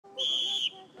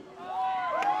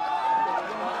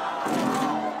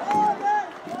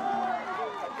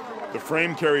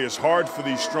frame carry is hard for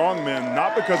these strong men,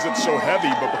 not because it's so heavy,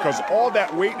 but because all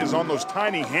that weight is on those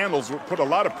tiny handles, which put a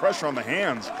lot of pressure on the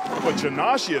hands. But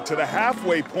Janashiya to the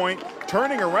halfway point,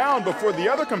 turning around before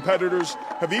the other competitors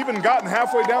have even gotten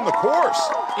halfway down the course.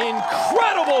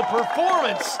 Incredible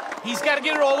performance. He's got to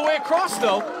get it all the way across,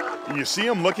 though. You see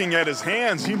him looking at his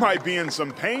hands. He might be in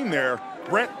some pain there.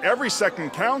 Brent, every second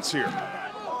counts here.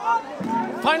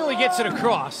 Finally gets it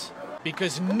across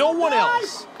because no one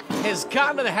else has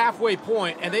gotten to the halfway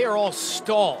point, and they are all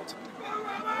stalled.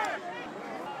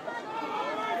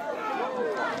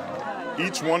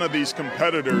 Each one of these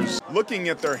competitors looking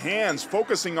at their hands,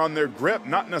 focusing on their grip,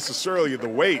 not necessarily the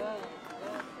weight,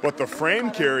 but the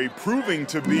frame carry proving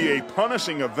to be a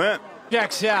punishing event.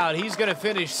 Checks out. He's going to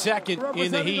finish second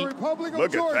in the heat.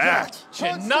 Look at that.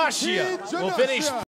 Janashiya will finish